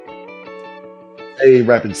Hey,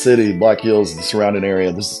 Rapid City, Black Hills, and the surrounding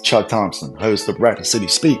area. This is Chuck Thompson, host of Rapid City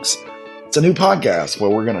Speaks. It's a new podcast where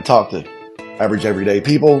we're going to talk to average everyday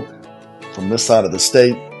people from this side of the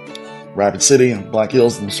state, Rapid City, Black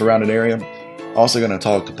Hills, and the surrounding area. Also going to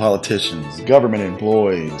talk to politicians, government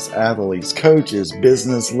employees, athletes, coaches,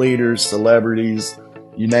 business leaders, celebrities,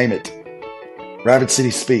 you name it. Rapid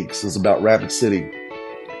City Speaks is about Rapid City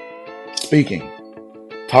speaking,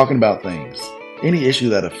 talking about things. Any issue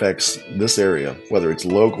that affects this area, whether it's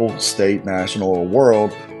local, state, national, or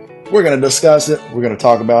world, we're going to discuss it. We're going to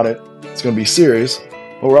talk about it. It's going to be serious,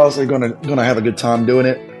 but we're also going to have a good time doing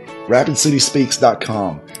it.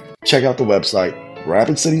 RapidCitySpeaks.com. Check out the website,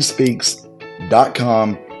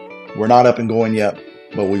 RapidCitySpeaks.com. We're not up and going yet,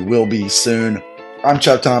 but we will be soon. I'm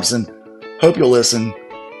Chuck Thompson. Hope you'll listen.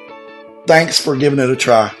 Thanks for giving it a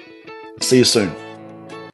try. See you soon.